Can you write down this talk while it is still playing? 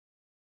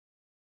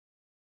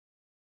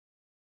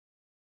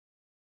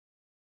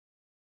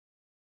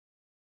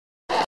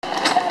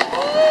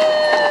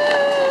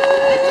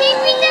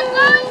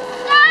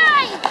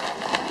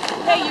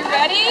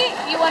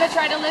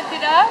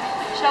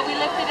go. We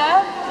lift it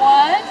up.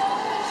 1,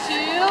 2,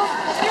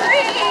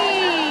 3.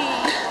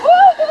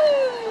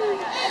 Woohoo!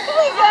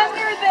 Who's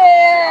under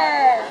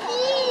there?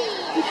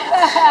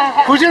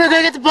 Who's gonna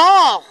go get the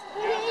ball?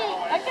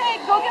 Okay,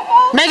 go get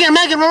ball. Megan,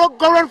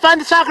 go run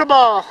find the soccer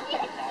ball.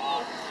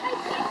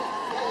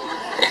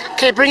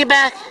 Okay, bring it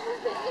back.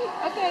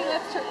 Okay,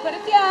 let's put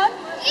it down.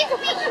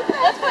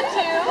 Let's put 2.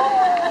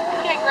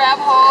 Okay, grab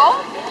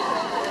hold.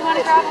 You want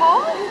to grab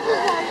hold?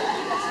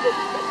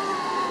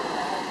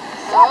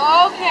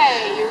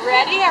 Okay, you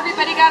ready?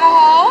 Everybody got a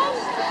hold?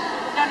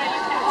 No,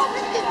 you can hold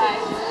it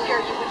inside. Here,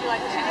 would you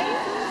like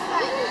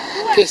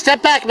to? Okay,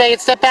 step back, Megan.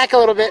 Step back a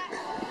little bit.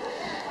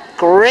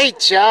 Great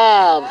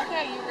job.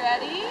 Okay, you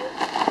ready?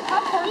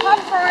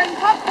 Popcorn.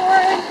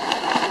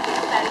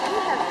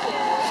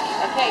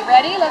 Okay,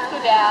 ready? Let's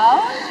go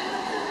down.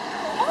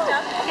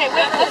 Okay,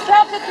 wait, let's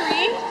count to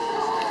 3.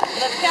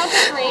 Let's count to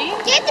 3.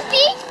 Get the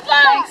beach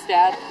ball. Thanks,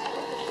 Dad.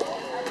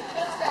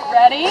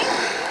 Ready?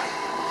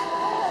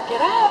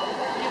 Get up.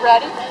 You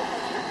ready?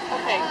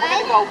 Okay, we're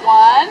going to go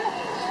 1,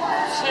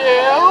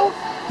 2,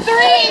 3.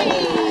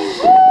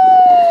 Woo!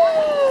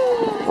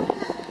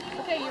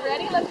 Okay, you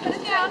ready? Let's put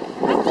it down.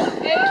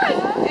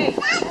 Hey.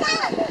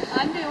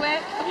 Undo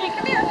it. Okay,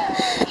 come here.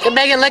 Okay,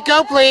 Megan, let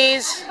go,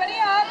 please. Everybody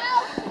up.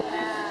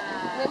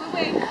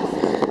 Wait.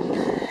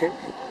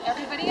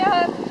 Everybody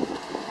up.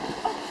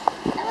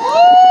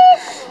 Woo!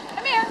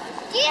 Come here.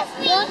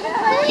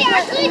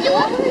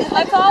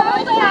 Let's all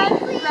hold on.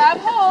 Grab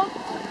hold.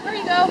 There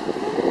you go.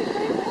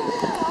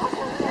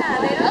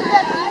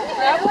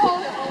 Grab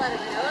hold.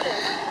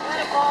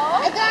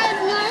 I got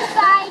another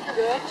side.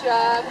 Good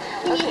job.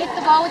 Can you hit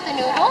the ball with the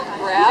noodle?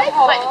 Grab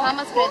hold. But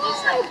Mama's going to do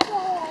something.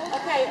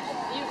 Okay,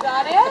 you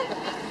got it?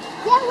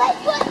 Yeah, let's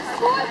put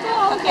 4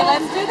 balls. Okay,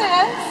 let's do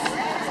this.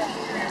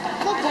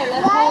 Okay,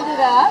 let's hold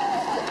it up.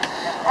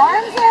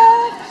 Arms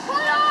up.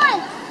 Hold on.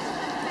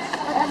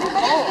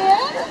 Everybody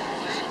in?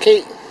 Okay,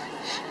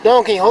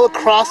 Nolan, can you hold it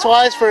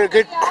crosswise for a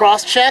good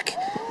cross check?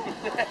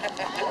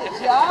 Good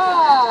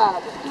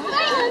job.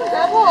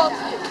 Grab hold.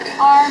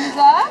 Arms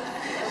up.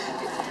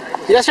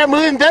 You gotta start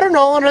moving better,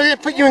 Nolan, or they're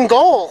gonna put you in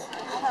goal.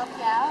 I'll help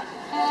you out.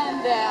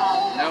 And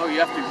down. No, you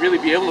have to really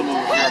be able to move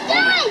if you're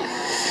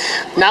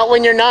holding. Not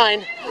when you're 9.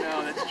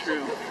 No, that's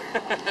true.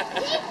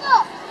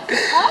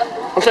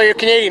 I'm sorry, you're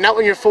Canadian, not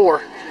when you're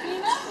 4.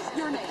 Gina,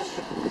 your name.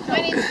 My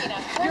name's Gina.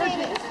 Your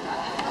name.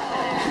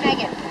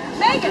 Megan.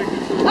 Megan,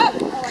 up.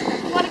 You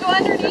want to go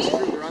underneath?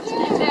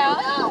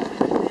 Down.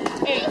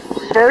 8.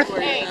 Birth?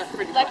 8.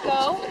 Let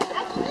go.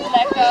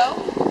 Let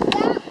go.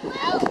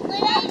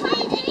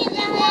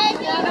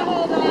 Want to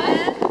hold on?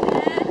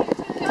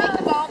 Can we make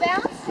the ball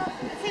bounce?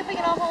 Let's see if we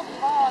can all hold the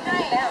ball and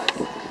make it bounce.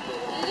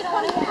 You don't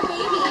want to hit the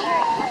baby.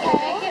 Okay,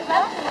 make it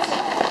bounce.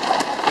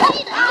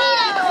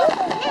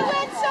 It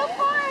went so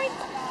far.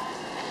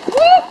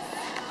 Whoop!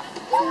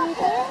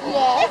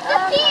 Yeah. It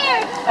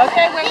disappeared.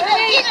 Okay, wait.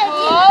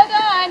 Hold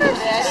on.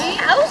 Ready?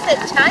 How is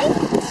it tight?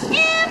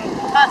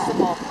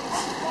 Impossible.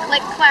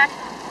 Click, clack,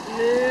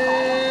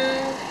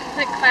 moo.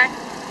 Click, clack,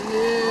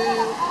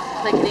 moo.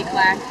 Clickety,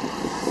 clack.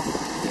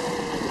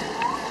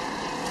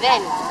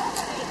 Then, he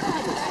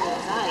caught his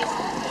eyes.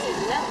 He says,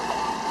 no.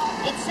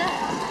 It says,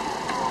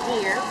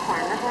 "Dear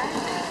Farmer Brown,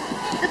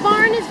 the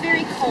barn is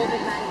very cold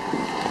at night.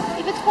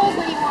 If it's cold,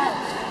 what do you want?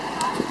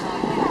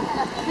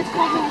 If it's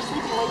cold when you're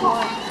sleeping, what do you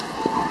want?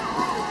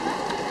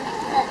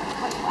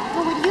 No,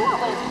 what do you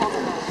want when it's cold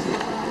at night?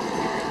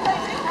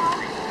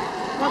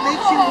 What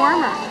makes you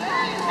warmer?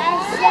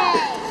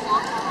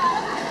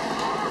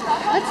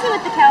 Let's see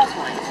what the cows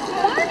want.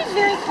 The barn is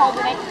very cold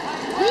at night.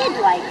 We'd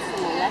like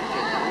some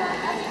electric.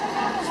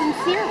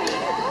 Sincerely,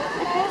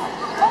 the cows.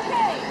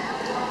 Okay.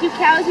 Do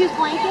cows use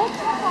blankets?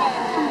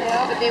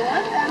 No, but they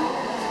want them.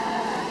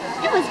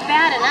 It was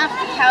bad enough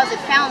the cows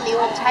had found the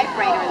old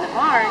typewriter in the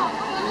barn.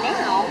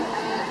 Now,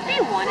 they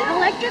wanted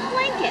electric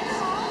blankets.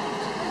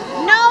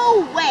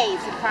 No way,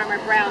 said Farmer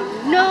Brown.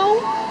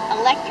 No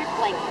electric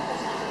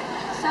blankets.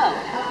 So,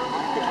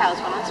 the cows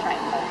went on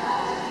strike.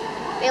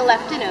 They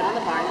left a note on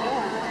the barn door.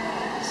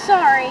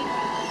 Sorry,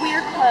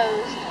 we're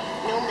closed.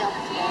 No milk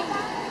today.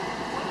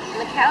 And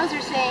the cows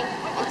are saying,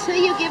 until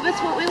you give us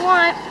what we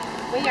want,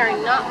 we are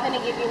not going to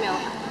give you milk.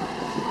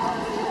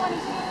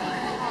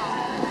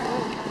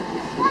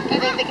 Do you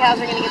think the cows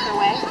are going to get their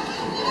way?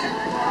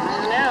 I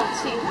don't know.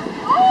 Let's see.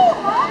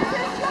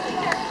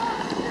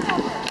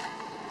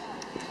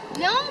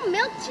 No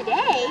milk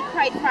today,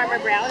 cried Farmer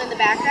Brown in the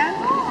background.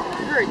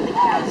 Heard the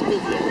cows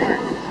busy at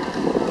work.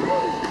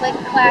 Click,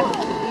 clack,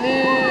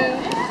 moo.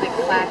 Click,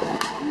 clack,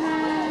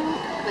 moo.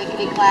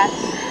 Clickety, clack.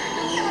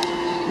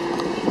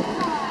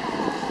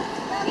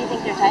 What do you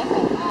think they're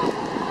typing?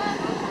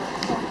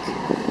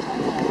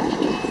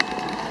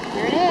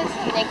 There it is.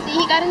 Next thing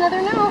he got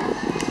another note.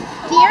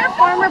 Dear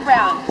Farmer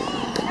Brown,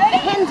 the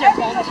hens are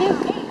cold too.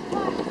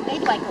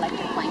 They'd like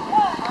electric blankets.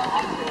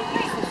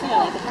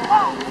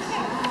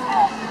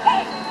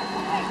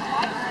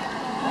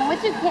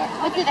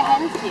 What do the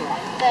hens do?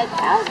 The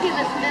cows give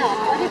us milk.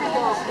 What do the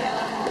hens do?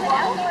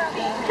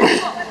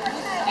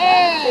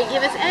 Eggs. They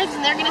give us eggs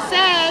and they're going to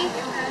say,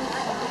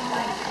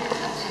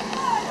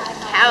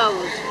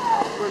 cows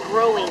were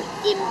growing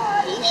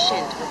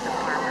impatient with the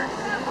farmer.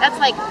 That's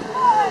like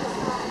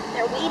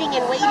they're waiting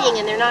and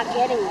waiting and they're not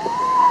being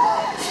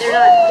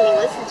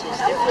listened to,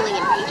 so they're feeling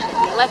impatient.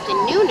 They left a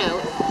new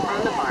note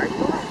on the barn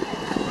door.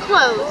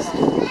 Closed,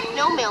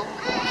 no milk,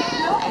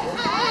 no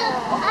eggs.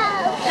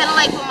 Kind of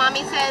like when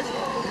Mommy says,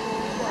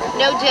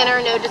 no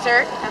dinner, no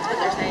dessert. That's what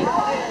they're saying.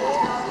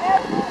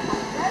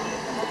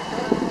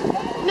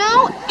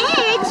 No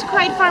eggs,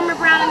 cried Farmer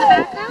Brown in the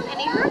background, and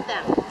he heard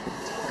them.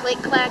 Click,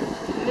 clack,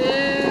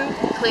 moo,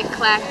 click,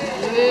 clack,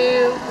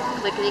 moo,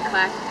 clickety,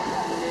 clack,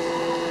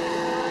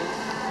 moo.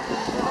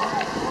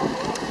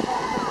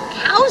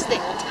 Cows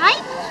that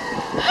type?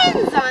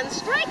 Hens on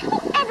strike? Who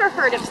ever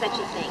heard of such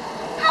a thing?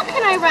 How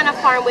can I run a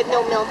farm with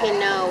no milk and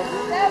no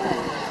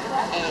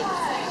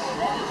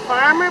eggs?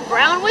 Farmer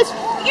Brown was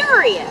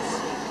furious.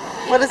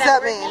 What does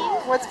that mean?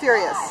 What's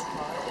furious?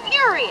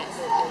 Furious.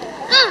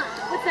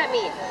 What's that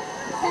mean?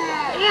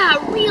 Yeah,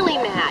 really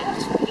mad.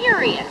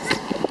 Furious.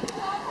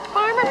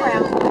 Farmer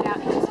Brown put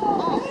out his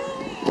own.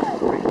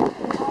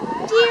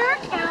 Dear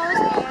cows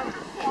and hens,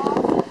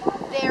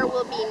 there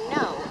will be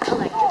no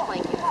electric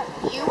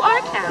blankets. You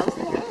are cows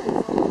and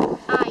hens.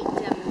 I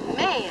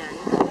demand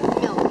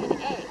milk and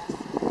eggs.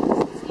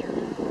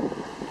 Sincerely.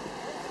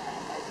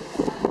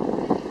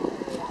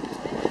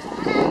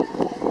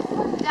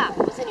 Duck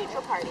was a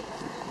neutral party.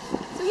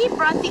 So he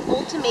brought the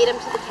ultimatum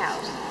to the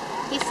cows.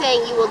 He's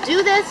saying, you will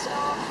do this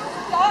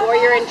or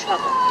you're in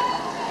trouble.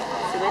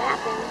 See what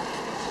happened?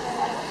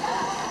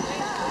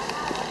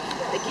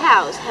 The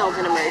cows held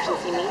an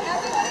emergency meeting.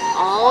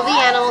 All the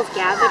animals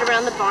gathered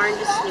around the barn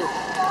to snoop,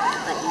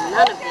 but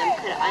none of them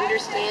could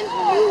understand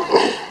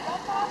moving.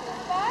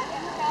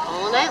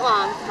 All night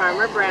long,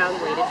 Farmer Brown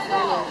waited for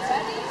an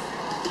answer.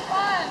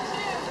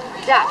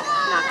 Duck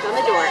knocked on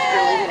the door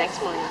early the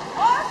next morning.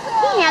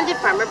 He handed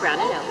Farmer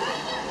Brown a note.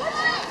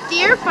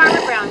 Dear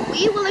Farmer Brown,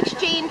 we will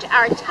exchange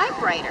our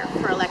typewriter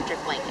for electric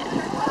blanket.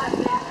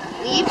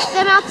 Leave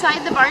them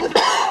outside the barn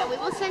door, and we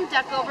will send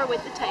Duck over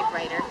with the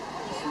typewriter.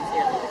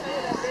 Sincerely.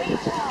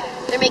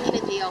 They're making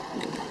a deal.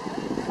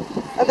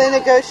 Are they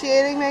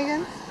negotiating,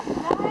 Megan?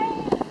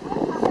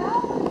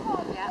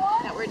 Yeah,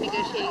 that word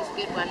negotiating is a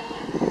good one.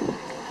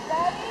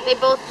 They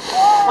both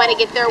want to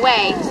get their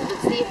way, so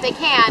let's see if they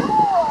can.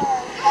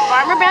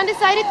 Farmer Brown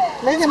decided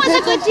this was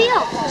a good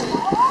deal.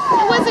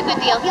 It was a good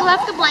deal. He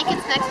left the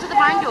blankets next to the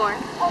barn door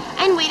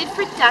and waited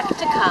for Duck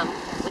to come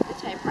with the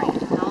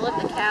typewriter. All of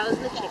the cows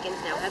and the chickens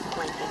now have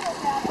blankets.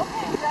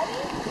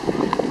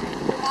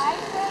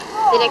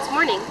 The next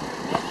morning,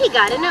 he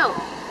got a note.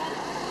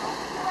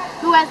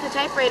 Who has the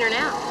typewriter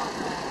now?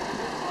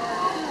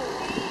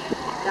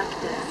 Duck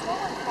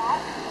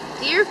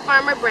does. Dear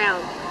Farmer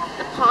Brown,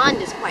 the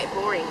pond is quite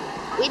boring.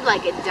 We'd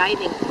like a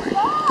diving board.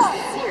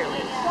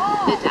 Sincerely,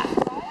 the duck.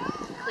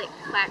 Click,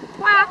 clack,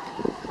 quack.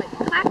 Click,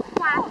 clack,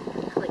 quack.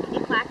 Clickety,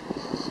 clack,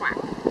 quack.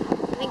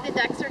 You think the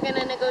ducks are going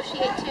to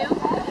negotiate too?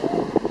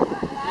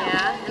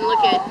 Yeah, and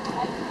look at,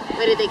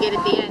 what did they get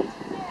at the end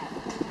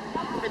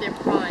for their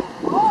pond?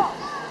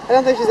 I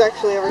don't think she's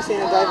actually ever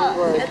seen a diving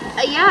board.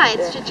 Yeah,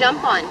 it's to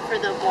jump on for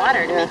the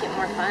water to make it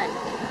more fun.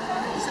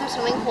 Some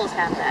swimming pools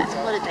have that. It's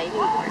called a diving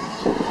board.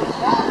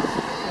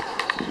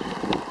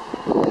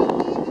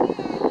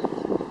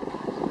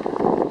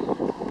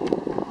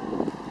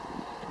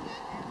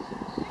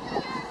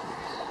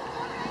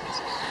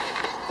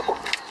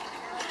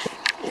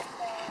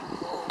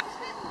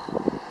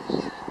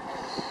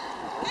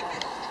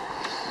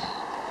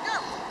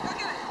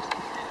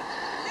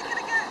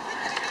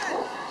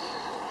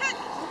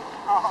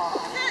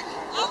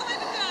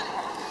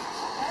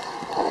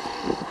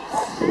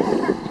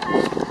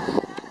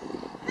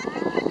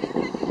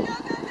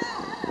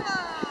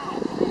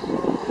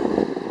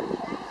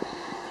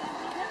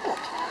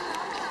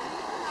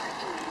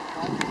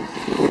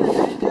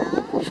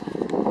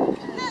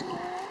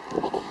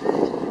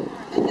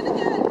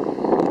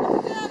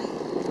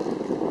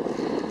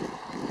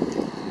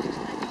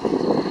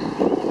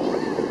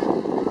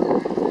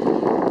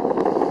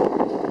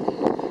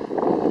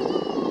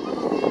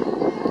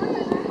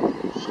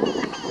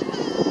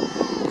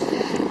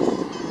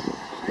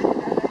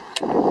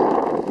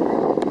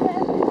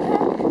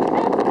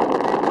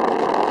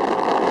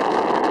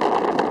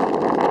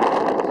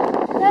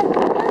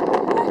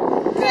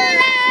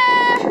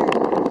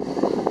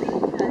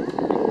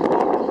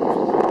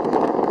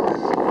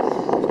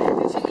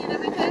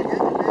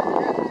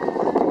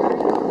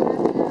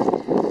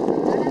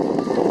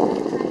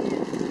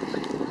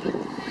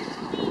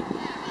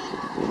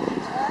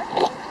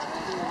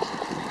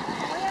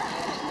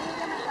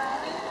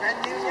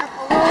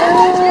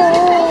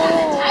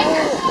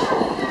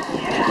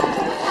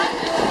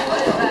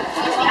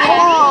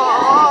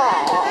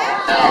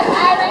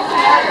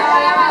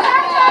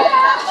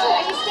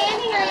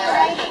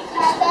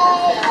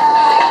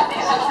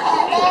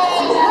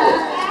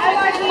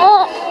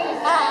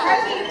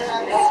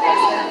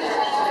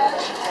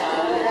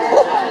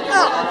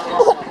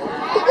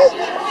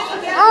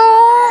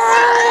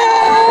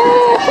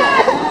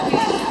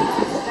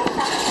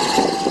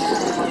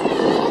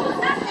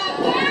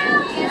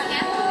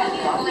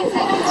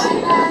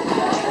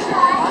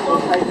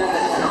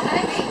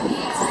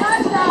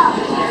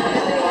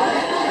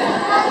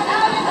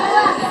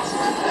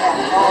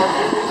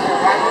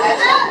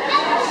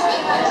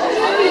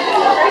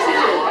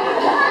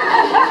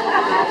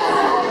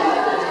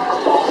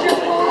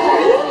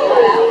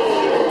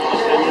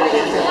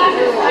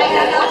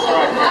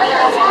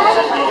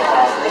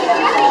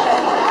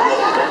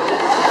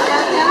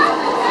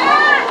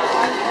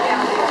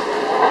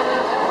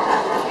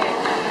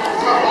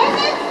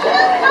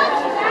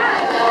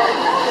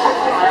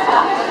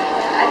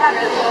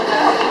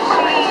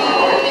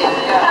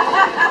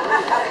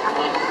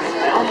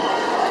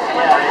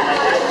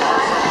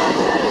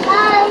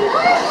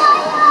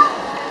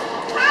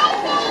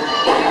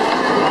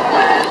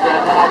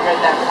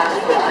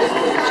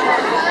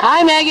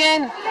 Hi,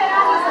 Megan.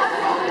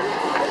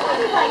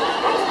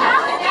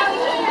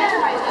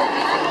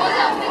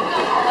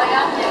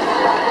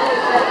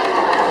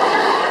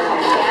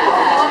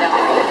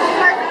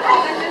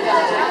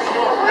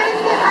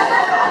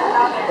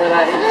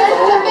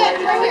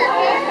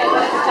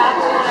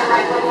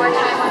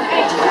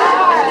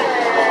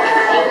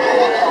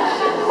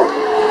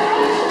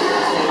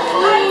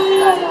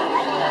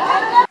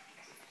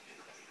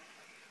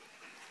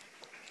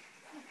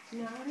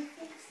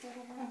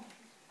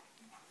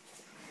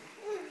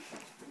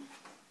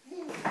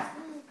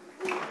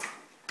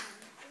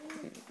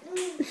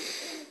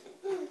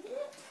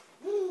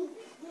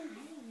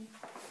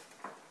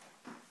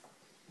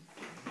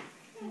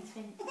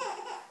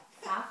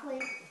 Softly.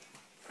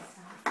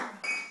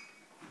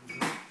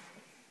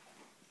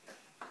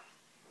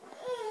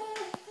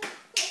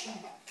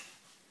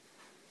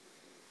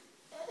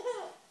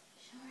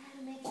 Show her how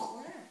to make it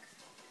work.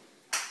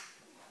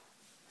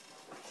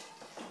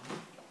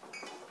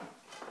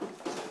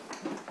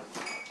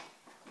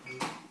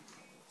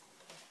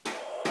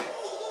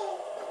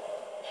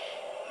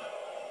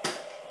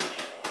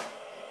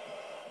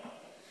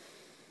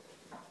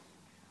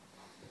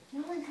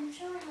 Nolan, come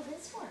show her how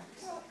this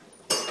works.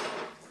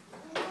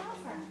 Come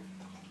over.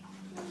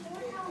 Show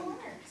her how it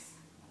works.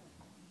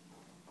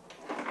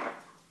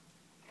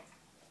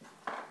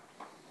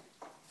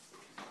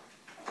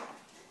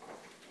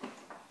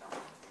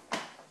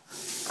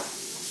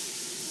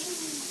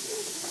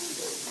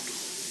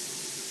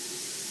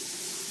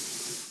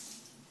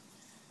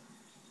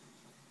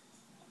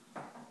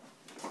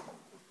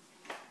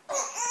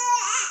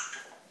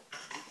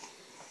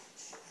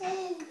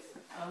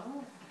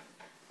 Oh.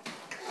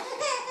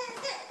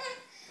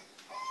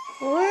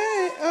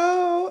 What?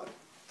 Oh.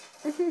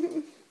 Come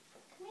here.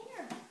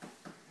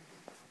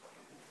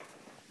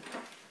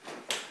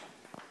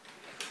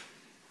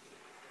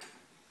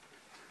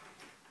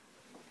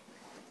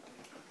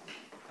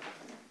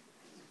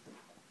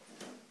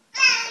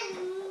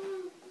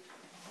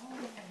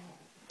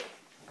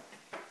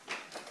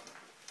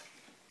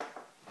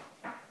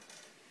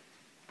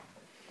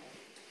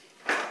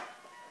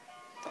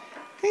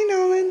 Hey,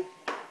 Nolan.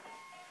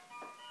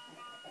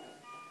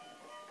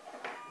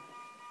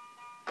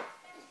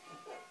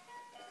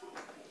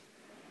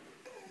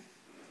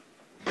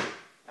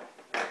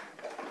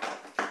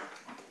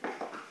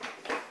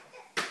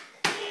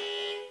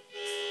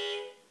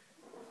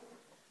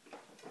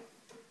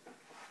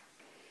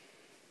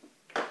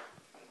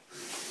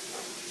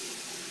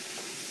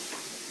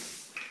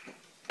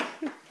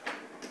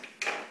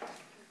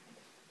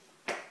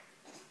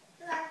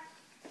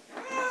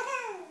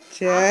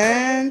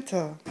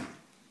 Gentle.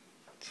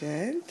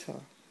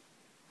 Gentle.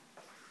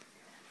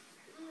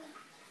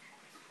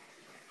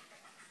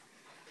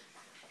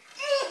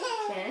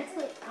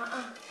 Gently.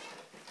 Soft.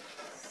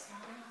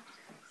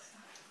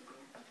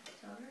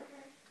 Don't hurt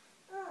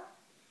her.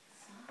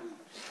 Soft.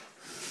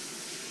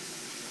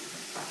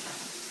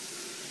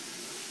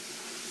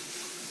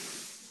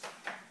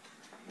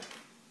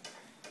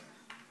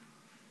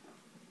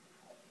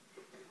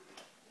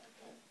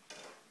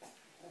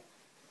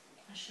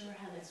 I'll show her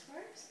how this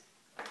works.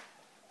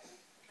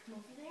 Come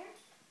over there.